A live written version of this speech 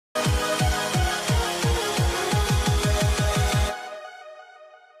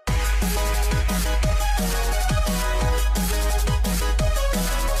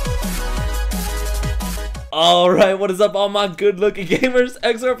Alright, what is up all my good looking gamers?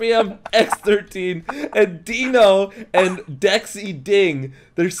 XRPM, X13, and Dino, and Dexy Ding.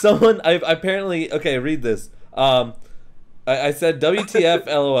 There's someone, I apparently, okay, read this. I said WTF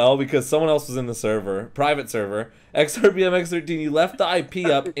LOL because someone else was in the server, private server. XRPM, X13, you left the IP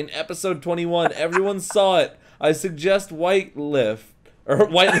up in episode 21. Everyone saw it. I suggest whitelist.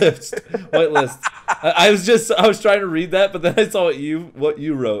 I was trying to read that, but then I saw what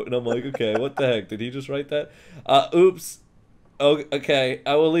you wrote, and I'm like, okay, what the heck? Did he just write that? Oops. Oh, okay,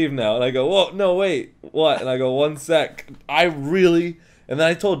 I will leave now. And I go, whoa, no, wait, what? And I go, 1 sec. And then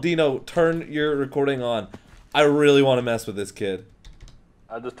I told Dino, turn your recording on. I really want to mess with this kid.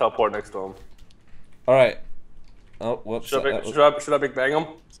 I just teleport next to him. All right. Oh, whoops. Should I big bang him?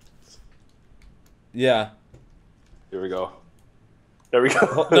 Yeah. Here we go. There we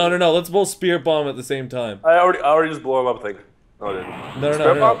go. No. Let's both spirit bomb at the same time. I already just blew him up, I think. Oh, I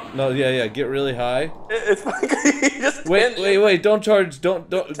didn't. No. Yeah. Get really high. It's fine. Just wait. Don't charge. Don't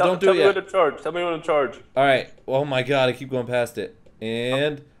do it yet. Tell me when to charge. Tell me when to charge. All right. Oh my God, I keep going past it.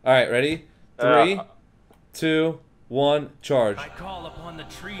 And all right, ready? 3, 2, 1, charge. I call upon the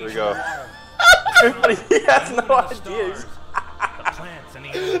trees. There we go. Everybody, he has no idea.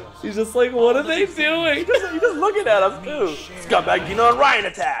 He's just like, what are they doing? He's just looking at us too. Scumbag, Dino and Ryan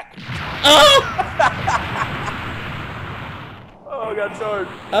attack. Oh! Oh, I got charged.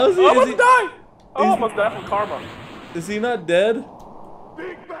 How's he? Almost died. Almost died from karma. Is he not dead?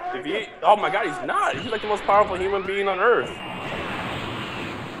 Oh my God, he's not. He's like the most powerful human being on Earth.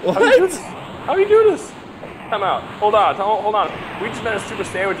 What? How do you do this? Time out. Hold on. We just made a super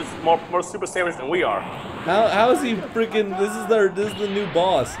sandwich that's more super sandwich than we are. How is he freaking? This is the new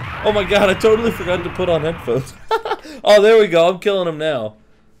boss. Oh my God! I totally forgot to put on headphones. Oh, there we go. I'm killing him now.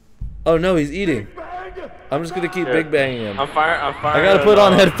 Oh no, he's eating. I'm just gonna keep big banging him. I'm firing. I gotta put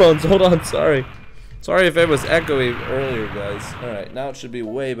on headphones. Hold on. Sorry if it was echoey earlier, guys. All right, now it should be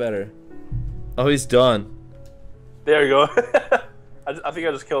way better. Oh, he's done. There you go. I think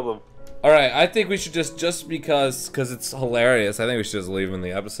I just killed him. All right, I think we should just because it's hilarious. I think we should just leave him in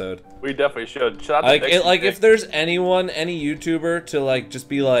the episode. We definitely should. Like if there's anyone, any YouTuber to like just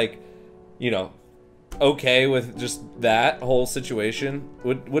be like, you know, okay with just that whole situation,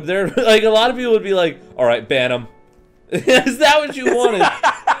 would there like a lot of people would be like, all right, ban him. Is that what you wanted?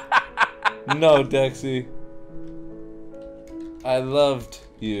 No, Dexy. I loved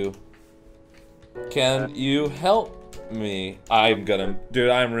you. Can you help me? I'm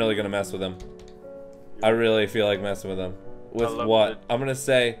really gonna mess with him. I really feel like messing with him. With what? I'm gonna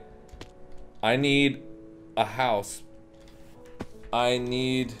say, I need a house. I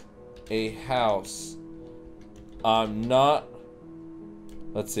need a house. I'm not.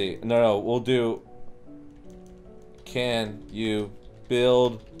 Let's see. No. We'll do. Can you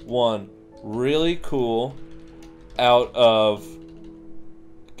build one really cool out of?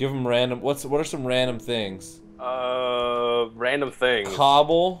 Give him random. What are some random things? Random things.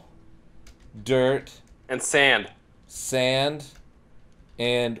 Cobble, dirt, and sand. Sand,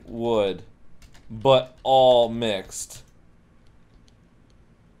 and wood, but all mixed.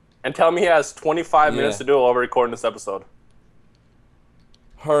 And tell me he has 25 minutes to do it while we're recording this episode.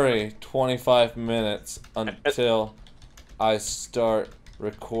 Hurry, 25 minutes until I start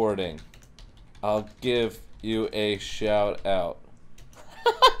recording. I'll give you a shout out.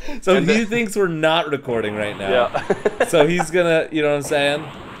 So he thinks we're not recording right now. Yeah. So he's gonna, you know what I'm saying?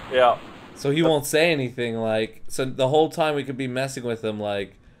 Yeah. So he won't say anything, like, so the whole time we could be messing with him,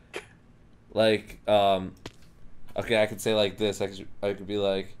 like, okay, I could say like this, I could be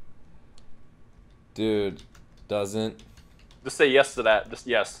like, dude, doesn't. Just say yes to that, just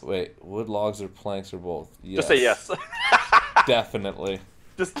yes. Wait, wood, logs, or planks, or both? Yes. Just say yes. Definitely.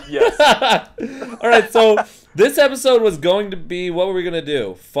 Just yes. Alright, so this episode was going to be, what were we going to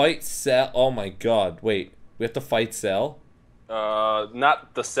do? Fight Cell. Oh my God, wait. We have to fight Cell?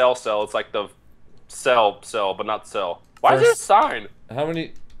 Not the cell, it's like the cell, but not cell. Why is there a sign? How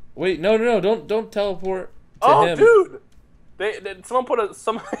many? Wait, no, don't teleport to him. Oh, dude! Someone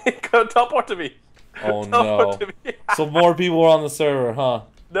teleport to me. Oh no! So more people are on the server, huh?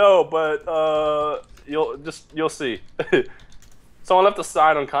 No, but you'll see. Someone left a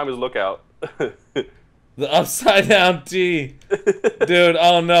sign on Kami's lookout. The upside down T. Dude,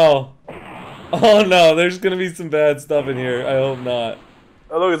 oh no. Oh no, there's gonna be some bad stuff in here. I hope not.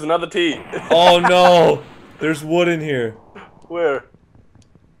 Oh look, it's another T. Oh no. There's wood in here. Where?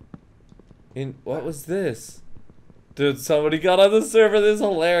 What was this? Dude, somebody got on the server. This is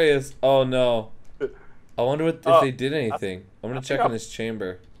hilarious. Oh no. I wonder if they did anything. I'm gonna check in this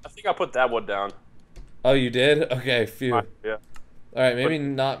chamber. I think I put that one down. Oh, you did? Okay, phew. Yeah. Alright, maybe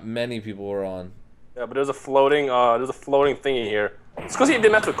not many people were on. Yeah, but there's a floating thingy here. It's because he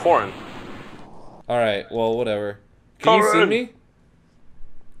did mess with Corin. All right. Well, whatever. Can you see me?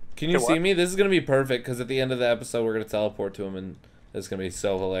 Can you see what? me? This is gonna be perfect because at the end of the episode we're gonna teleport to him and it's gonna be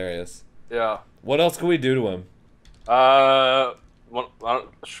so hilarious. Yeah. What else can we do to him?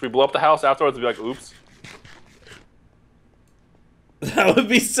 Should we blow up the house afterwards and be like, oops? That would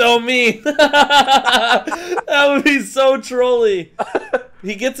be so mean. That would be so trolly.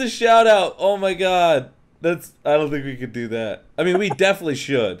 He gets a shout out. Oh my god. I don't think we could do that. I mean, we definitely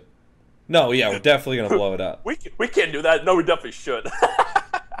should. No, yeah, we're definitely gonna blow it up. We can't do that. No, we definitely should.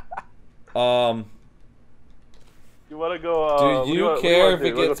 You wanna go? Do you care if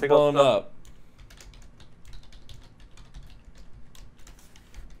it gets blown up?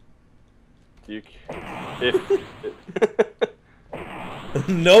 Do you?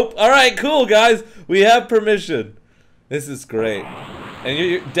 Nope. All right, cool, guys. We have permission. This is great. And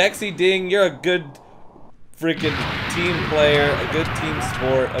you're Dexy Ding, you're a good freaking team player, a good team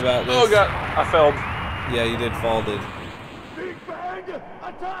sport about this. Oh god, I failed. Yeah, you did fall, dude.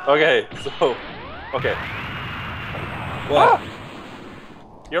 Okay, so, okay. What?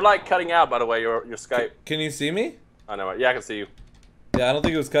 Ah! You're like cutting out, by the way. Your Skype. Can you see me? I know. Yeah, I can see you. Yeah, I don't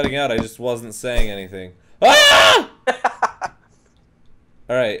think it was cutting out. I just wasn't saying anything. Ah!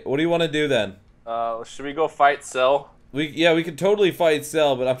 All right, what do you want to do then? Should we go fight Cell? Yeah, we could totally fight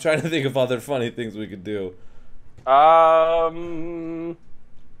Cell, but I'm trying to think of other funny things we could do. I mean,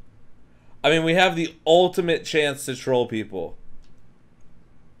 we have the ultimate chance to troll people.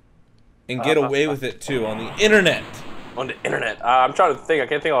 And get away with it, too, on the internet. On the internet? I'm trying to think. I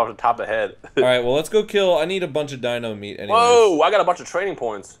can't think off the top of the head. Alright, well, let's go kill... I need a bunch of dino meat anyways. Whoa! I got a bunch of training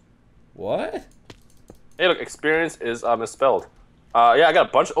points. What? Hey, look. Experience is misspelled. Yeah, I got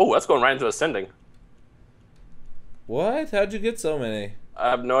a bunch... Oh, that's going right into ascending. What? How'd you get so many?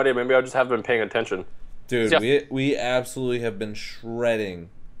 I have no idea. Maybe I just haven't been paying attention. Dude, we absolutely have been shredding.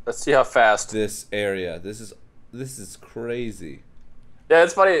 Let's see how fast. This area. This is crazy. Yeah,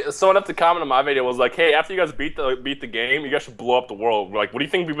 it's funny. Someone up to comment on my video was like, "Hey, after you guys beat the game, you guys should blow up the world." We're like, what do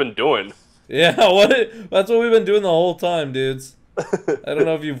you think we've been doing? Yeah, that's what we've been doing the whole time, dudes. I don't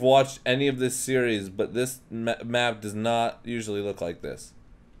know if you've watched any of this series, but this map does not usually look like this.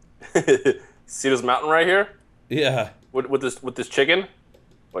 See this mountain right here? Yeah. With this chicken?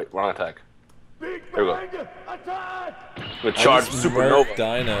 Wait, wrong attack. There we go. With charge supernova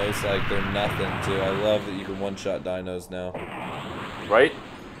dinos like they're nothing too. I love that you can one-shot dinos now. Right?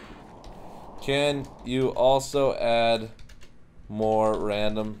 Can you also add more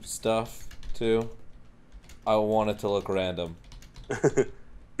random stuff too? I want it to look random.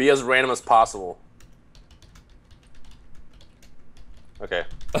 Be as random as possible. Okay.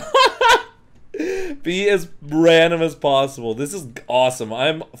 Be as random as possible. This is awesome.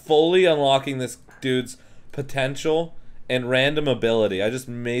 I'm fully unlocking this dude's potential and random ability. I just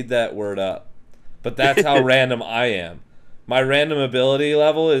made that word up. But that's how random I am. My random ability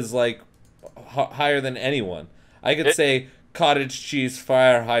level is like higher than anyone. I could say cottage cheese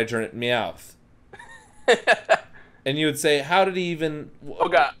fire hydrant meowth. And you would say, how did he even... Oh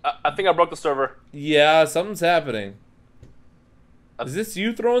god, I think I broke the server. Yeah, something's happening. Is this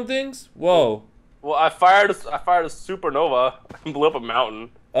you throwing things? Whoa. Well, I fired a supernova and blew up a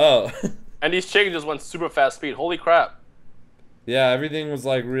mountain. Oh. And these chickens just went super fast speed. Holy crap. Yeah, everything was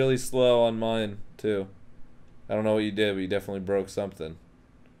like really slow on mine too. I don't know what you did, but you definitely broke something.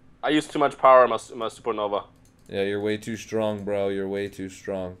 I used too much power in my supernova. Yeah, you're way too strong, bro. You're way too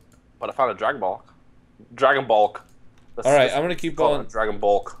strong. But I found a dragon bulk. Dragon bulk. Alright, I'm gonna keep on. Dragon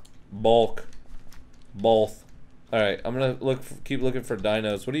bulk. Bulk. Both. Alright, I'm gonna keep looking for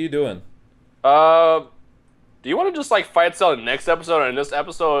dinos. What are you doing? Do you want to just like fight Cell in the next episode or in this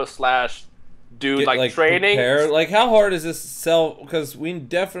episode slash do like training? Prepare? Like how hard is this Cell? Because we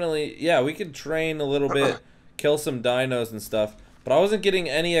definitely, yeah, we could train a little bit, kill some dinos and stuff. But I wasn't getting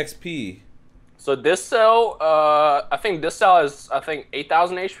any XP. So this Cell, I think this Cell is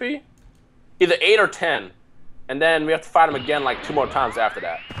 8,000 HP, either 8 or 10, and then we have to fight him again like 2 more times after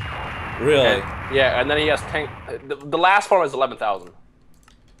that. Really? Yeah, and then he has 10. The last form is 11,000.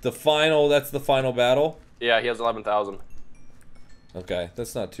 The final, that's the final battle? Yeah, he has 11,000. Okay,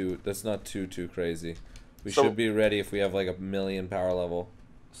 that's not too crazy. We should be ready if we have like 1,000,000 power level.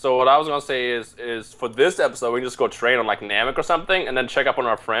 So what I was gonna say is for this episode we can just go train on like Namek or something and then check up on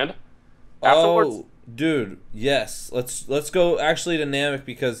our friend afterwards. Oh, dude, yes. Let's go actually to Namek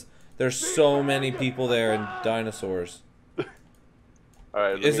because there's so many people there and dinosaurs.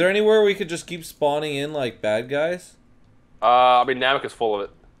 Alright. Is there anywhere we could just keep spawning in like bad guys? I mean Namek is full of it.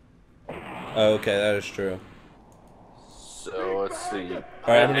 Oh, okay, that is true. So let's see.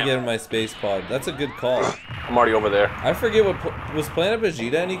 Alright, I'm gonna get in my space pod. That's a good call. I'm already over there. I forget what was Planet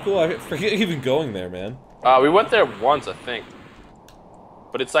Vegeta any cool? I forget even going there, man. We went there once, I think.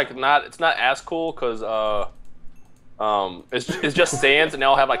 But it's like not as cool because it's just Saiyans and they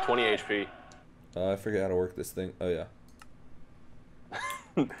all have like 20 HP. I forget how to work this thing. Oh yeah.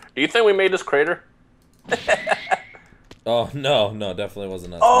 Do you think we made this crater? Oh no, definitely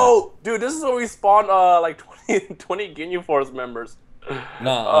wasn't us. Oh, dude, this is where we spawned like 20 Ginyu Force members.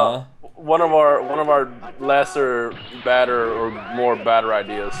 Nah. One of our lesser, badder or more badder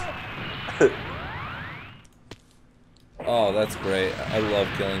ideas. Oh, that's great. I love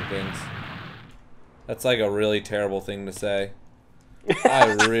killing things. That's like a really terrible thing to say.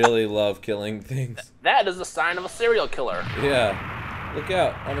 I really love killing things. That is a sign of a serial killer. Yeah. Look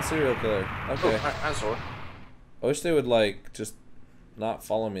out, I'm a serial killer. Okay. Oh, dinosaur. I wish they would like just not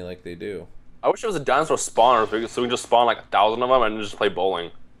follow me like they do. I wish there was a dinosaur spawner so we can just spawn like 1,000 of them and just play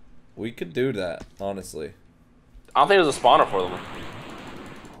bowling. We could do that, honestly. I don't think there's a spawner for them.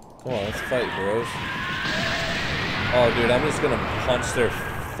 Come on, let's fight, bros. Oh, dude, I'm just gonna punch their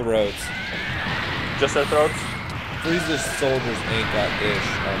throats. Just their throats? Frieza's soldiers ain't got ish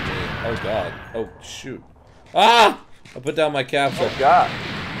on me. Oh god. Oh shoot. Ah! I put down my capsule. Oh god.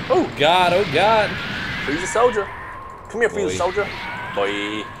 Oh god, oh god. Frieza soldier. Come here, Frieza soldier.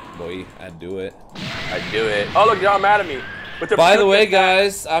 Boy. Boy, I do it. I do it. Oh look, y'all mad at me. By the way,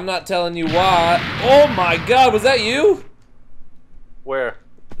 guys, I'm not telling you why. Oh my god, was that you? Where?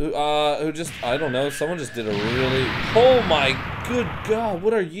 Who just, I don't know, someone just did a really, oh my good god,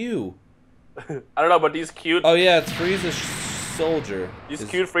 what are you? I don't know, but these cute... Oh yeah, it's Frieza's soldier. These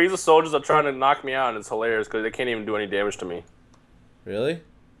cute Frieza soldiers are trying to knock me out, and it's hilarious because they can't even do any damage to me. Really?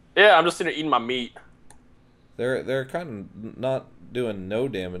 Yeah, I'm just sitting there eating my meat. They're kind of not doing no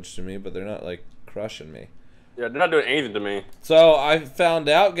damage to me, but they're not like crushing me. Yeah, they're not doing anything to me. So I found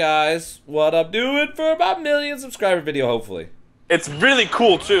out, guys, what I'm doing for about 1 million subscriber video, hopefully. It's really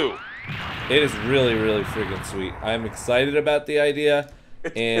cool too. It is really, really freaking sweet. I'm excited about the idea.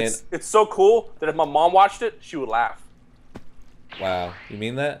 It's so cool that if my mom watched it, she would laugh. Wow, you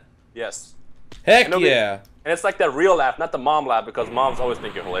mean that? Yes. Heck yeah! And it's like that real laugh, not the mom laugh, because moms always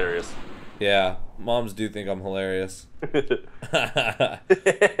think you're hilarious. Yeah, moms do think I'm hilarious.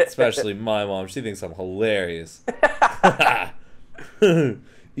 Especially my mom, she thinks I'm hilarious.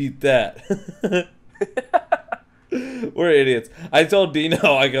 Eat that. We're idiots. I told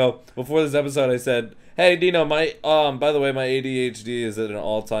Dino, I go, before this episode, I said, hey Dino, my by the way, my ADHD is at an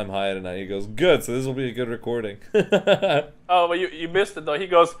all-time high tonight. He goes, good, so this will be a good recording. Oh, well, you missed it though. He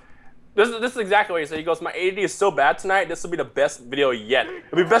goes, this is exactly what he said. He goes, my ADD is so bad tonight, this will be the best video yet.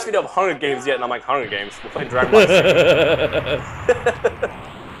 It'll be the best video of Hunger Games yet. And I'm like, Hunger Games? We're playing Dragon Ball Z.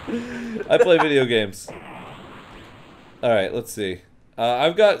 I play video games. Alright, let's see.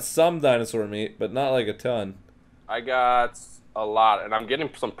 I've got some dinosaur meat, but not like a ton. I got a lot, and I'm getting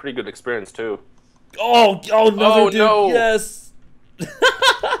some pretty good experience too. Oh, another dude, no. Yes!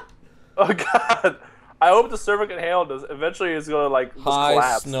 Oh god. I hope the server can handle this. Eventually it's gonna like just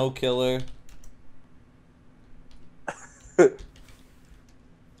collapse. Snow killer.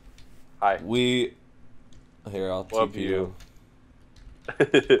 Hi. Here, I'll TP you.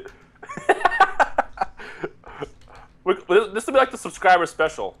 This will be like the subscriber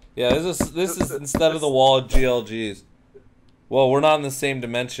special. Yeah, this is instead of the wall of GLGs. Well, we're not in the same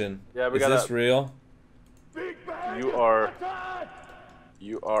dimension. Yeah, is this real? You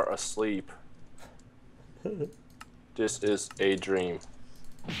are asleep. This is a dream.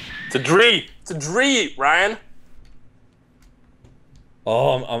 It's a dream. It's a dream, Ryan.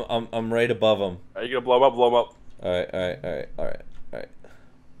 Oh, I'm right above him. Are you gonna blow him up? Blow him up. All right.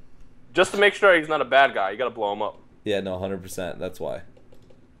 Just to make sure he's not a bad guy, you gotta blow him up. Yeah, no, 100%. That's why.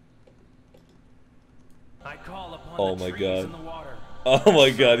 I call upon Oh the my trees god. and the water. Oh my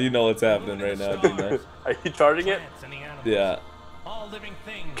god, you know what's happening right now, do you know? Are you charging it? Plants and the animals. Yeah. All living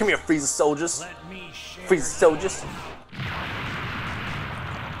things. Come here, Frieza soldiers. Let me share. Frieza soldiers.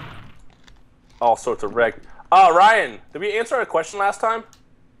 All sorts of wreck. Ryan, did we answer a question last time?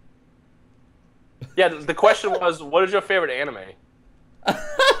 Yeah, the question was, what is your favorite anime?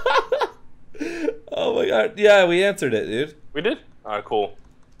 Oh my god. Yeah, we answered it, dude. We did? Alright, cool.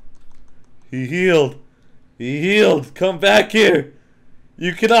 He healed. He healed. Come back here.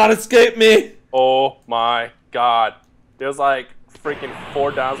 You cannot escape me. Oh my god. There's like freaking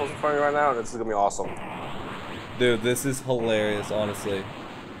 4 dinosaurs in front of me right now, and this is gonna be awesome. Dude, this is hilarious, honestly.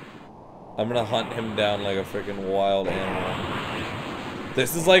 I'm gonna hunt him down like a freaking wild animal.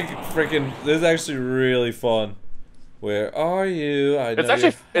 This is like freaking. This is actually really fun. Where are you? It's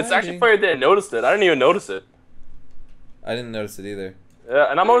actually funny I didn't notice it. I didn't even notice it. I didn't notice it either.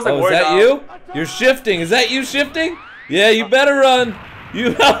 Yeah, and I'm always like, oh, is that you? You're shifting. Is that you shifting? Yeah, you better run.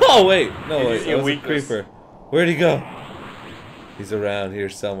 You. Oh wait, no wait. That was a creeper. Where'd he go? He's around here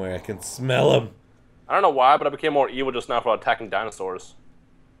somewhere. I can smell him. I don't know why, but I became more evil just now for attacking dinosaurs.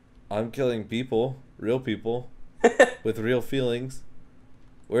 I'm killing people, real people, with real feelings.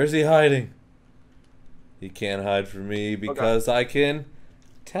 Where's he hiding? He can't hide from me because I can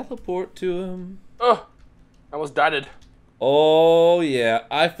teleport to him. Oh, I almost died. Oh yeah,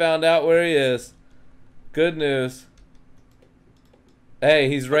 I found out where he is. Good news. Hey,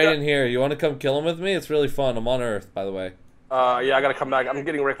 he's right in here. You want to come kill him with me? It's really fun. I'm on Earth, by the way. Yeah, I gotta come back. I'm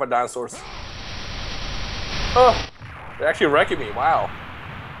getting wrecked by dinosaurs. Oh, they're actually wrecking me. Wow.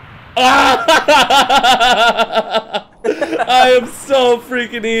 I am so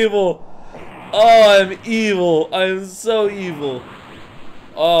freaking evil. Oh, I'm evil. I am so evil.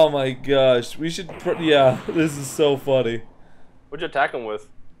 Oh my gosh. We should. Yeah, this is so funny. What'd you attack him with?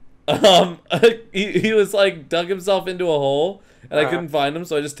 He was like dug himself into a hole, and I couldn't find him,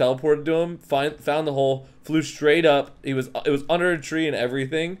 so I just teleported to him. Found the hole, flew straight up. It was under a tree and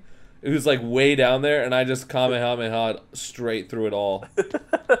everything. It was like way down there, and I just kamehameha straight through it all.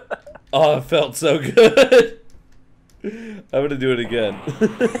 Oh, it felt so good. I'm gonna do it again.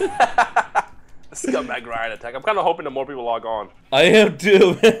 Scumbag Ryan attack. I'm kind of hoping that more people log on. I am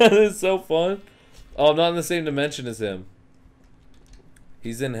too, man. It's so fun. Oh, I'm not in the same dimension as him.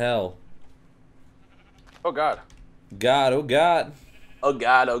 He's in hell. Oh God. God, oh God. Oh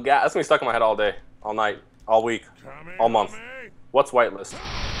God, oh God. That's gonna be stuck in my head all day, all night, all week, all month. What's whitelist?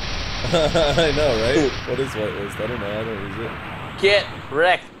 I know, right? What is whitelist? I don't know. I don't use it. Get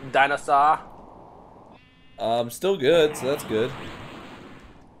wrecked, dinosaur. I'm still good, so that's good.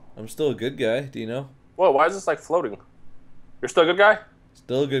 I'm still a good guy. Do you know? Whoa, why is this like floating? You're still a good guy?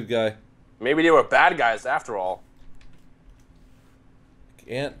 Still a good guy. Maybe they were bad guys after all.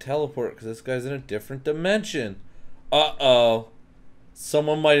 Can't teleport because this guy's in a different dimension. Uh-oh.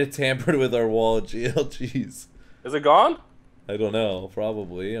 Someone might have tampered with our wall of GLGs. Is it gone? I don't know.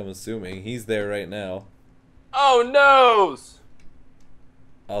 Probably. I'm assuming. He's there right now. Oh, noes!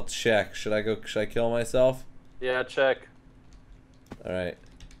 I'll check. Should I kill myself? Yeah, check. Alright.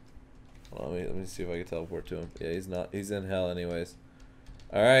 Let me see if I can teleport to him. Yeah, he's not. He's in hell anyways.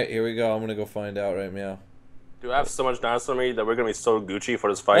 Alright, here we go. I'm gonna go find out right now. Dude, I have so much dinosaur meat that we're gonna be so Gucci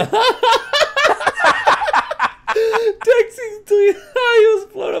for this fight. Dexy's doing. He was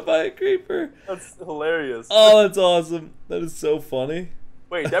blown up by a creeper. That's hilarious. Oh, that's awesome. That is so funny.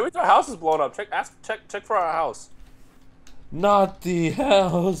 Wait, that means our house is blown up. Check for our house. Not the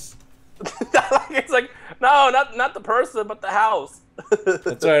house. It's like, no, not the person, but the house.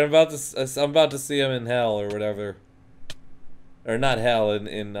 That's right. I'm about to see him in hell or whatever. Or not hell.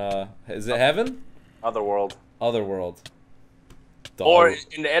 Is it heaven? Otherworld. Otherworld. Or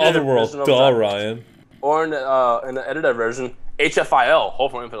in the edited Otherworld. version of Duh, Ryan. Or in the edited version, HFIL,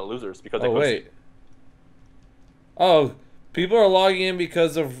 Hope for Infinite Losers, because they wait. Oh, people are logging in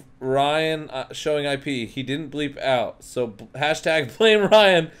because of Ryan showing IP. He didn't bleep out, so hashtag blame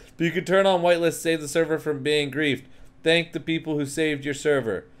Ryan. But you can turn on whitelist, save the server from being griefed. Thank the people who saved your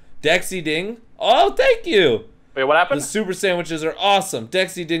server. Dexy Ding. Oh, thank you. Wait, what happened? The super sandwiches are awesome.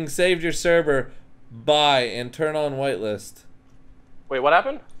 Dexy Ding saved your server. Bye and turn on whitelist. Wait, what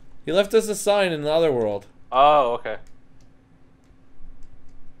happened? He left us a sign in the other world. Oh, okay.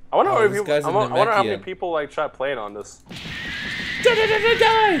 I wonder, Oh, I wonder how many people like try playing on this.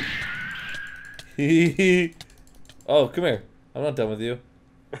 Die! Oh, come here. I'm not done with you.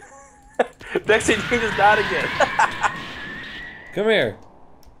 Dexy Ding just died again. Come here.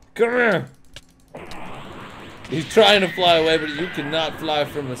 Come here. He's trying to fly away, but you cannot fly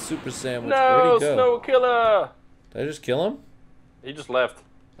from a super sandwich. No, Where'd he go? Snow Killer. Did I just kill him? He just left.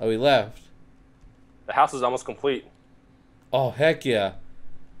 Oh, he left. The house is almost complete. Oh, heck yeah.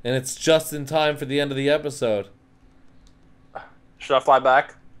 And it's just in time for the end of the episode. Should I fly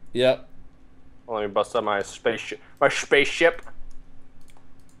back? Yep. Well, let me bust up my spaceship. My spaceship.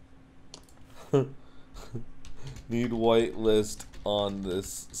 Need whitelist on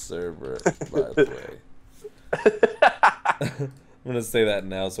this server, by the way. I'm gonna say that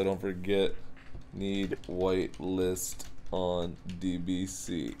now so I don't forget. Need whitelist on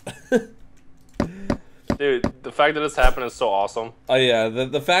DBC. Dude, the fact that this happened is so awesome. Oh yeah,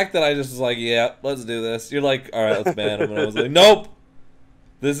 the fact that I just was like, yeah, let's do this. You're like, all right, let's ban them, and I was like, nope.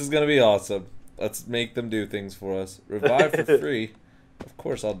 This is gonna be awesome. Let's make them do things for us. Revive for free. Of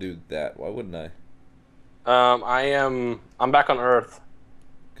course I'll do that. Why wouldn't I? I'm back on Earth.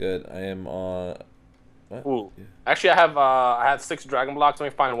 Good. I am on. What? Ooh. Yeah. Actually, I have 6 dragon blocks.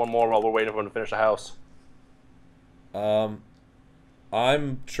 Let me find one more while we're waiting for him to finish the house.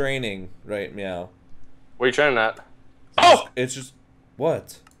 I'm training right now. Where are you training at? It's just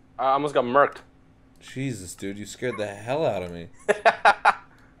what? I almost got murked. Jesus, dude, you scared the hell out of me.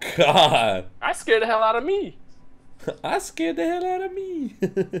 God. I scared the hell out of me. I scared the hell out of me.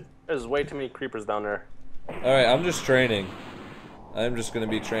 There's way too many creepers down there. Alright, I'm just training. I'm just gonna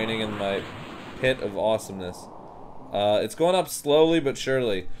be training in my pit of awesomeness. It's going up slowly but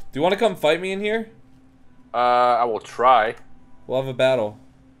surely. Do you want to come fight me in here? I will try. We'll have a battle.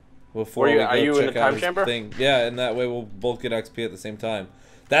 Before are you in the time chamber? Thing. Yeah, and that way we'll both get XP at the same time.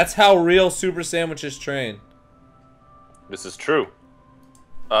 That's how real super sandwiches train. This is true.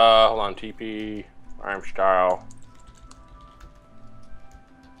 Hold on, TP, arm style.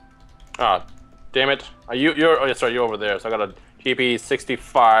 Ah, damn it. Oh yeah, sorry, you're over there. So I got a TP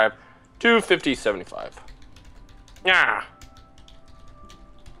 65 to 50 75. Yeah.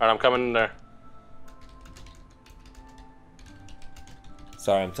 Alright, I'm coming in there.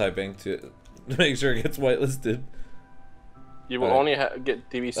 Sorry, I'm typing to make sure it gets whitelisted. You will only get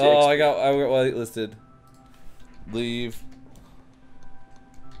DVC. Oh, I got whitelisted. Leave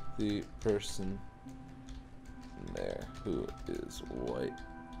the person there who is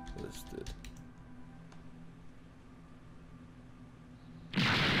whitelisted.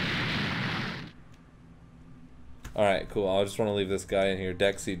 Alright, cool. I just want to leave this guy in here,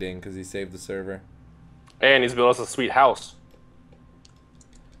 Dexy Ding, because he saved the server. And he's built us a sweet house.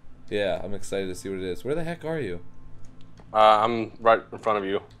 Yeah, I'm excited to see what it is. Where the heck are you? I'm right in front of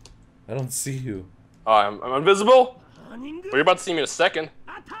you. I don't see you. Oh, I'm invisible? Well, you're about to see me in a second.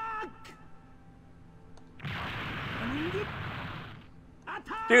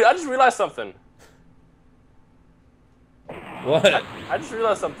 Dude, I just realized something. What? I just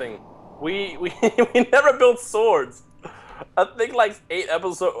realized something. We never built swords. I think like 8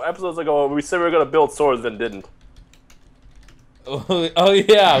 episodes ago we said we were gonna build swords, then didn't. Oh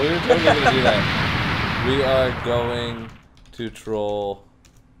yeah, we were totally gonna do that. We are going to troll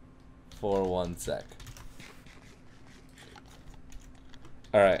for 1 sec.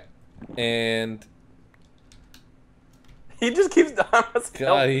 Alright. And he just keeps dying.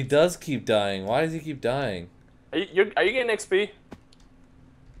 God, he does keep dying. Why does he keep dying? Are you getting XP?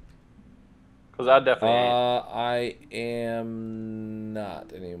 Cause I definitely ain't. I am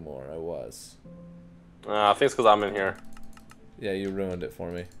not anymore. I was. I think it's cause I'm in here. Yeah, you ruined it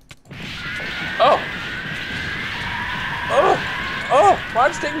for me. Oh! Oh! Why are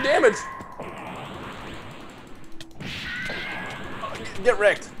you taking damage? Get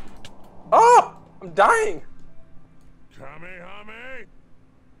wrecked. Oh! I'm dying.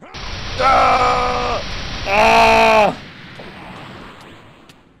 Ah!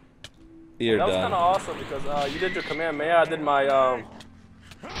 You're that was done. kind of awesome because you did your command. I did my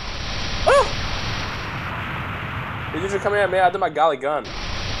You did your command. I did my golly gun.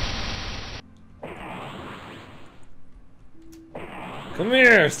 Come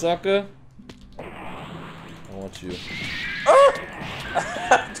here, sucker. I want you. Oh!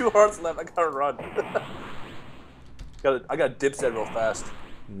 2 hearts left. I gotta run. I gotta dip set real fast.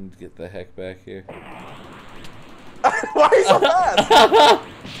 Get the heck back here. Why are you so fast?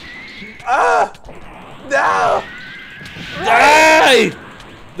 No! Die!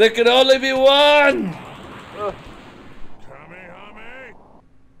 There can only be one!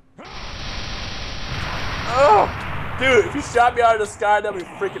 Oh! Dude, if you shot me out of the sky, that'd be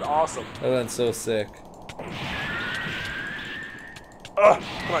freaking awesome. That went so sick. Come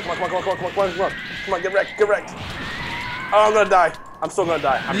on, get wrecked, Oh, I'm gonna die. I'm still gonna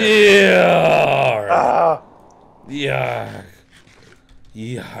die. Yeah! Yarg.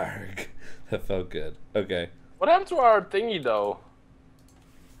 Yarg. That felt good. Okay. What happened to our thingy though?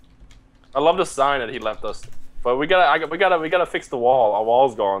 I love the sign that he left us, but we gotta fix the wall. Our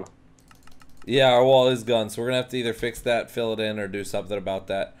wall's gone. Yeah, our wall is gone, so we're gonna have to either fix that, fill it in, or do something about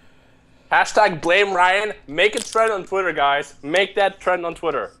that. Hashtag blame Ryan. Make it trend on Twitter, guys. Make that trend on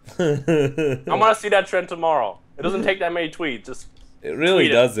Twitter. I want to see that trend tomorrow. It doesn't take that many tweets. Just it really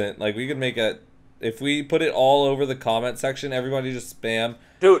doesn't. Like we could make a. If we put it all over the comment section, everybody just spam.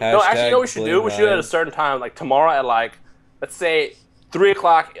 Dude, no, actually, you know what we should do? We should do it at a certain time, like tomorrow at like, let's say 3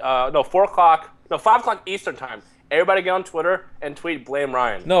 o'clock, no, 4 o'clock, no, 5 o'clock Eastern time. Everybody get on Twitter and tweet blame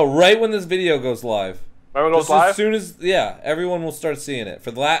Ryan. No, right when this video goes live. Right when it goes live? As soon as, yeah, everyone will start seeing it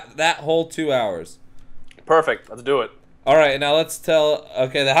for that whole 2 hours. Perfect. Let's do it. All right, now let's tell.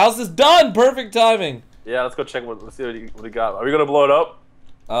 Okay, the house is done. Perfect timing. Yeah, let's go check. Let's see what he got. Are we gonna blow it up?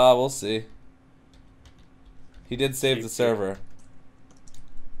 We'll see. He did save the server.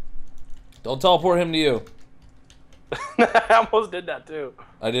 Don't teleport him to you. I almost did that too.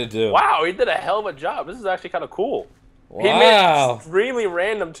 I did too. Wow, he did a hell of a job. This is actually kind of cool. He made it Wow. extremely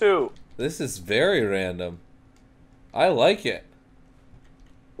random too. This is very random. I like it.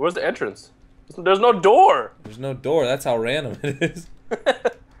 Where's the entrance? There's no door. There's no door. That's how random it is.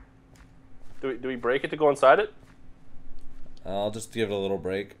 Do we break it to go inside it? I'll just give it a little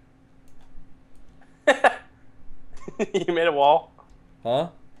break. You made a wall. Huh?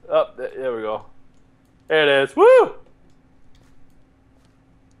 Oh, there we go. There it is. Woo!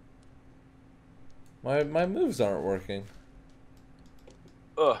 My moves aren't working.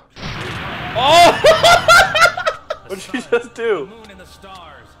 Ugh. Oh! What'd you just do? The moon and the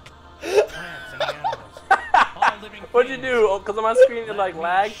stars. Plants and animals. All living What'd you things. do? Oh, cause on my screen it like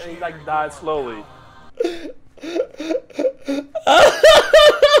lagged and he like died slowly.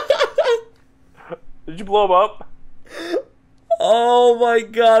 Did you blow him up? Oh my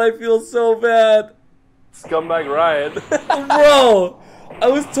god, I feel so bad. Scumbag Ryan. Bro, I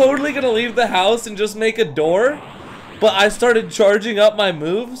was totally gonna leave the house and just make a door, but I started charging up my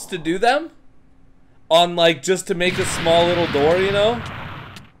moves to do them. On like, just to make a small little door, you know?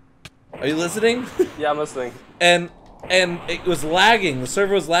 Are you listening? Yeah, I'm listening. And it was lagging, the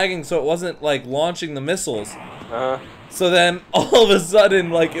server was lagging, so it wasn't like launching the missiles. Uh-huh. So then, all of a sudden,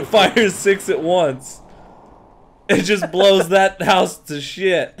 like, it fires 6 at once. It just blows that house to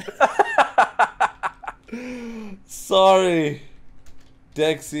shit. Sorry,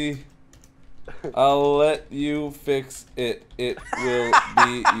 Dexy. I'll let you fix it. It will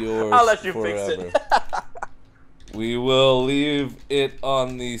be yours I'll let you forever. fix it. We will leave it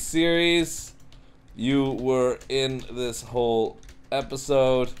on the series. You were in this whole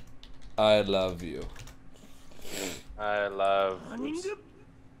episode. I love you. I love you.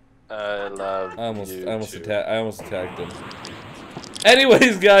 I almost attacked him.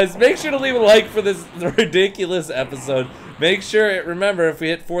 Anyways, guys, make sure to leave a like for this ridiculous episode. Make sure, remember, if we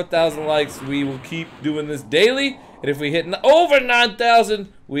hit 4,000 likes, we will keep doing this daily. And if we hit over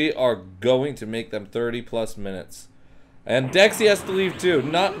 9,000, we are going to make them 30+ minutes. And Dexy has to leave too,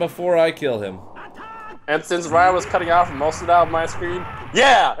 not before I kill him. And since Ryan was cutting off most of that on my screen,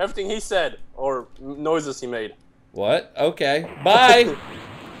 yeah, everything he said or noises he made. What? Okay. Bye.